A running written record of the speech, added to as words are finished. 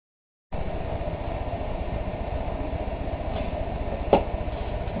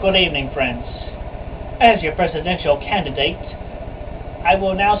Good evening, friends. As your presidential candidate, I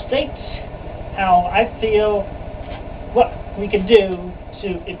will now state how I feel what we can do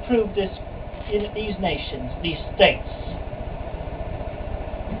to improve these nations, these states.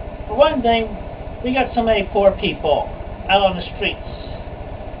 For one thing, we got so many poor people out on the streets.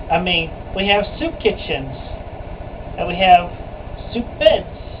 I mean, we have soup kitchens, and we have soup beds.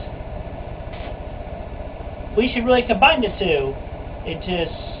 We should really combine the two into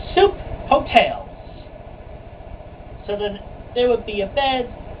soup hotels, so that there would be a bed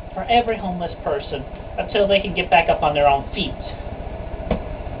for every homeless person until they can get back up on their own feet.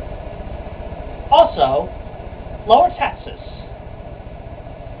 Also, lower taxes.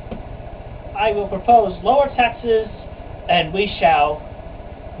 I will propose lower taxes, and we shall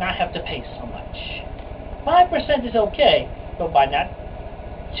not have to pay so much. 5% is okay, but why not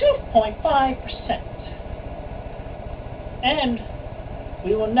 2.5%? And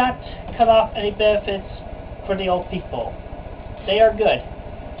we will not cut off any benefits for the old people. They are good.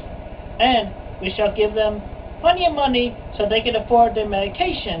 And we shall give them plenty of money so they can afford their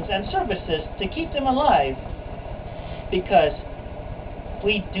medications and services to keep them alive. Because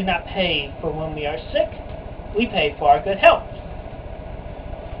we do not pay for when we are sick, we pay for our good health.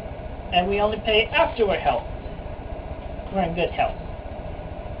 And we only pay after we're in good health.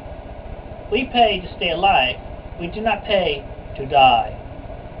 We pay to stay alive. We do not pay to die.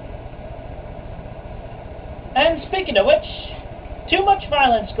 And speaking of which, too much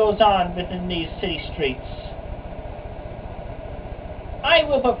violence goes on within these city streets. I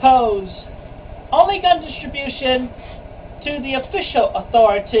will propose only gun distribution to the official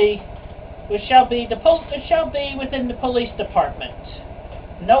authority, which shall be within the police department,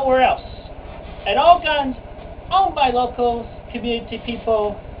 nowhere else. And all guns owned by locals, community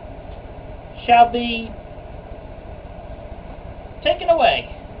people, shall be taken away.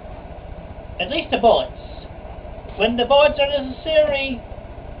 At least the bullets. When the bullets are necessary,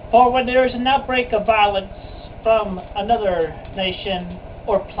 or when there is an outbreak of violence from another nation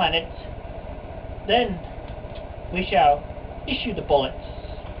or planet, then we shall issue the bullets.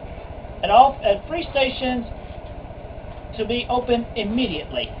 At free stations to be open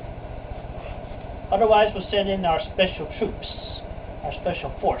immediately. Otherwise, we'll send in our special troops, our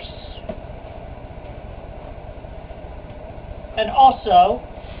special force. And also,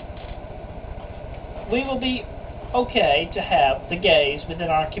 we will be okay to have the gays within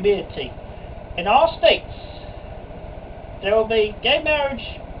our community. In all states, there will be gay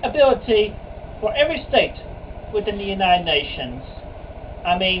marriage ability for every state within the United Nations.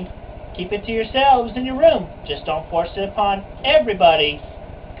 I mean, keep it to yourselves in your room. Just don't force it upon everybody,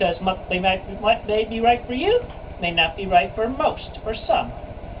 because what may be right for you may not be right for most, for some.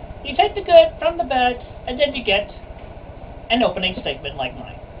 You take the good from the bad, and then you get an opening statement like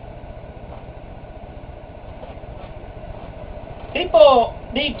mine. People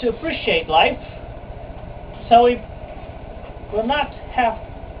need to appreciate life, so we will not have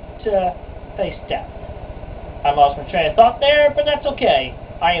to face death. I lost my train of thought there, but that's okay.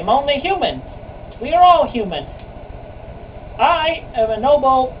 I am only human. We are all human. I am a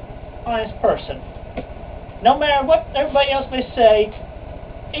noble, honest person. No matter what everybody else may say,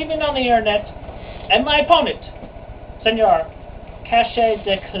 even on the internet, and my opponent, Senor Cachet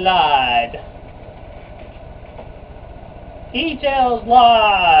de Clyde. He tells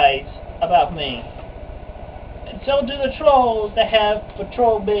lies about me. And so do the trolls that have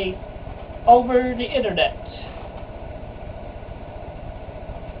patrolled me over the internet.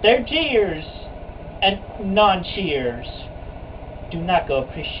 Their jeers and non-cheers do not go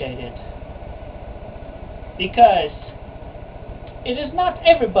appreciated. Because it is not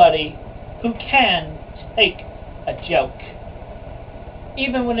everybody who can take a joke,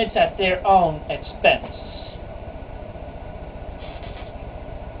 even when it's at their own expense.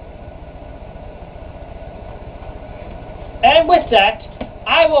 And with that,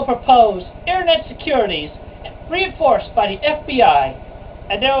 I will propose internet securities reinforced by the FBI,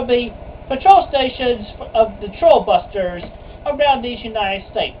 and there will be patrol stations of the troll busters around these United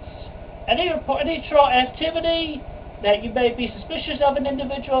States. Any troll activity that you may be suspicious of an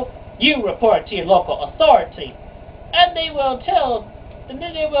individual, you report to your local authority, and they will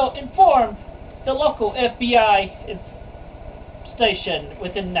inform the local FBI station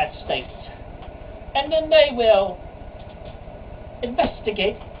within that state, and then they will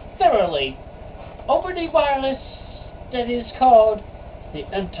investigate thoroughly over the wireless that is called the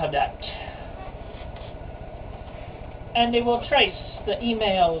internet. And they will trace the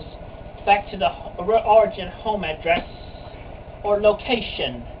emails back to the origin home address or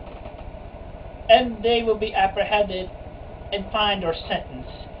location, and they will be apprehended and fined or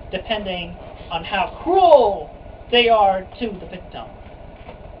sentenced depending on how cruel they are to the victim.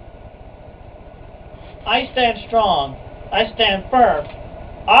 I stand strong. I stand firm.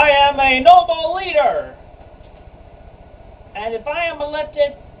 I am a noble leader. And if I am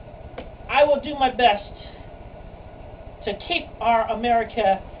elected, I will do my best to keep our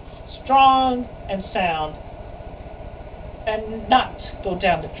America strong and sound and not go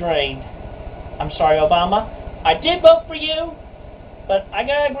down the drain. I'm sorry, Obama. I did vote for you, but I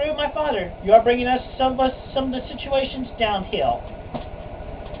gotta agree with my father. You are bringing us some of the situations downhill.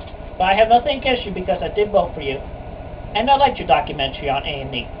 But I have nothing against you because I did vote for you, and I liked your documentary on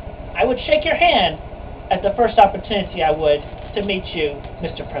A&E. I would shake your hand at the first opportunity I would to meet you,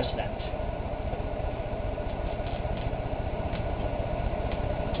 Mr. President.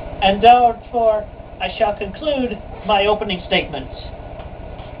 And therefore, I shall conclude my opening statements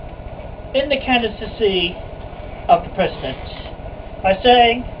in the candidacy of the President by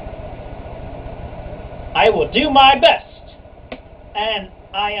saying, I will do my best, and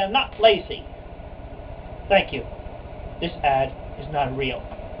I am not lazy. Thank you. This ad is not real.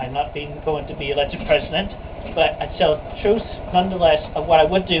 I'm not going to be elected President, but I tell the truth nonetheless of what I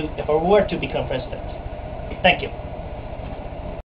would do if I were to become President. Thank you.